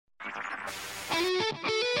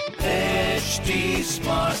HT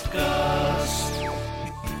Smartcast.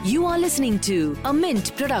 You are listening to a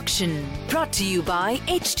Mint production brought to you by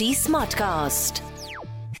HT Smartcast.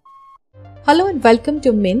 Hello and welcome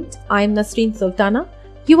to Mint. I am Nasreen Sultana.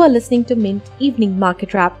 You are listening to Mint Evening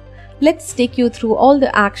Market Wrap. Let's take you through all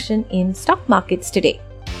the action in stock markets today.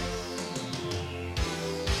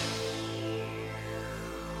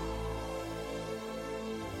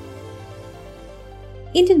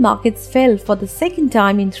 Indian markets fell for the second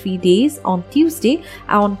time in 3 days on Tuesday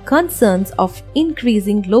on concerns of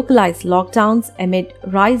increasing localized lockdowns amid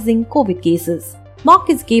rising COVID cases.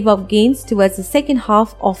 Markets gave up gains towards the second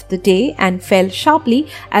half of the day and fell sharply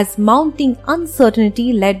as mounting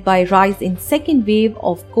uncertainty led by rise in second wave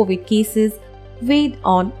of COVID cases weighed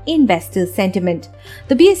on investor sentiment.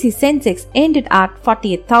 The BSE Sensex ended at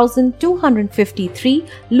 48,253,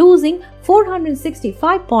 losing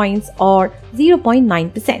 465 points or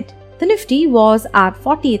 0.9%. The Nifty was at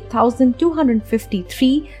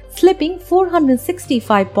 48,253, slipping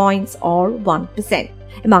 465 points or 1%.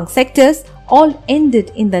 Among sectors, all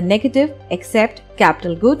ended in the negative except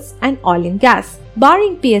capital goods and oil and gas.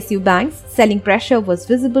 Barring PSU banks, selling pressure was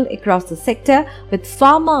visible across the sector, with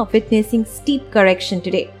pharma witnessing steep correction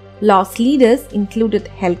today. Loss leaders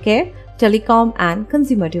included healthcare, telecom and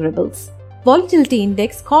consumer durables. Volatility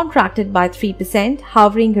index contracted by 3%,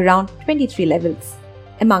 hovering around 23 levels.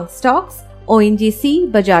 Among stocks, ONGC,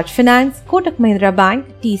 Bajaj Finance, Kotak Mahindra Bank,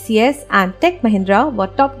 TCS and Tech Mahindra were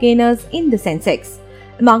top gainers in the Sensex.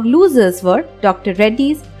 Among losers were Dr.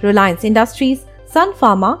 Reddy's, Reliance Industries, Sun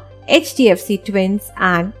Pharma, HDFC Twins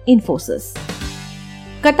and Infosys.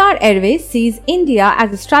 Qatar Airways sees India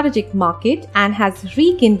as a strategic market and has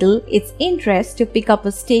rekindled its interest to pick up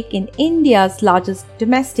a stake in India's largest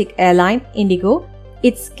domestic airline, Indigo,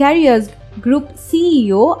 its carrier's group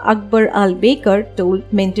CEO Akbar Al-Baker told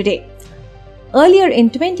Mint today. Earlier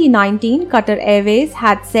in 2019, Qatar Airways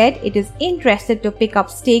had said it is interested to pick up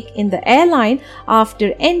stake in the airline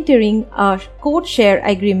after entering a code-share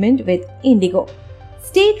agreement with Indigo.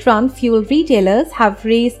 State-run fuel retailers have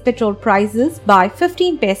raised petrol prices by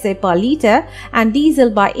 15 paise per litre and diesel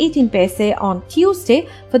by 18 paise on Tuesday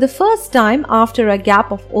for the first time after a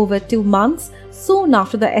gap of over 2 months, soon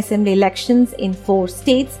after the assembly elections in 4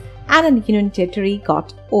 states and a union territory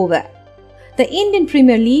got over. The Indian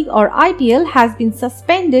Premier League or IPL has been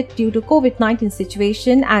suspended due to COVID-19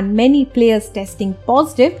 situation and many players testing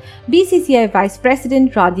positive, BCCI Vice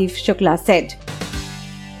President Rajiv Shukla said.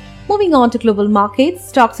 Moving on to global markets,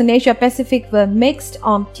 stocks in Asia Pacific were mixed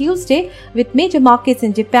on Tuesday, with major markets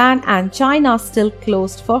in Japan and China still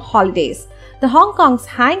closed for holidays. The Hong Kong's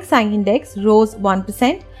Hang Seng Index rose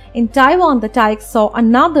 1%. In Taiwan, the TAIEX saw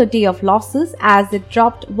another day of losses as it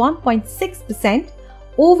dropped 1.6%.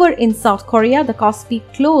 Over in South Korea, the Kospi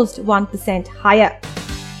closed 1% higher.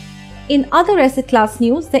 In other asset class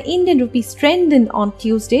news, the Indian rupee strengthened on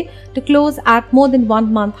Tuesday to close at more than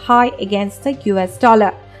 1 month high against the US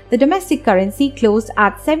dollar. The domestic currency closed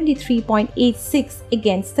at 73.86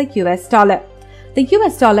 against the US dollar. The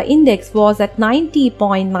US dollar index was at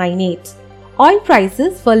 90.98. Oil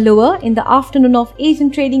prices were lower in the afternoon of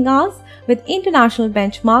Asian trading hours, with international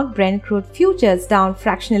benchmark Brent crude futures down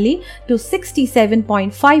fractionally to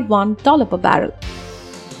 $67.51 per barrel.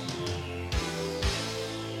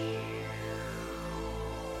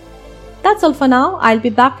 That's all for now. I'll be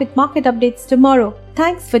back with market updates tomorrow.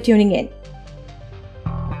 Thanks for tuning in.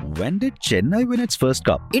 When did Chennai win its first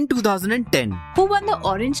cup? In 2010. Who won the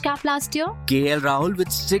Orange Cap last year? KL Rahul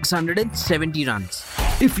with 670 runs.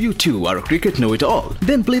 If you too are a cricket know-it-all,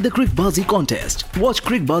 then play the Crickbazi contest. Watch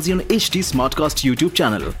Crickbazi on HT Smartcast YouTube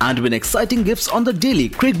channel and win exciting gifts on the daily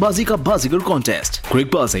Crickbazi Ka Bazigar contest.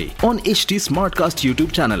 Crickbazi on HT Smartcast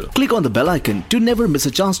YouTube channel. Click on the bell icon to never miss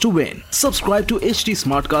a chance to win. Subscribe to HT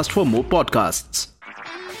Smartcast for more podcasts.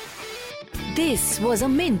 This was a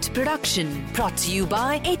Mint production brought to you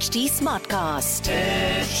by HT Smartcast.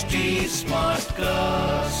 HT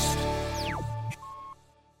Smartcast.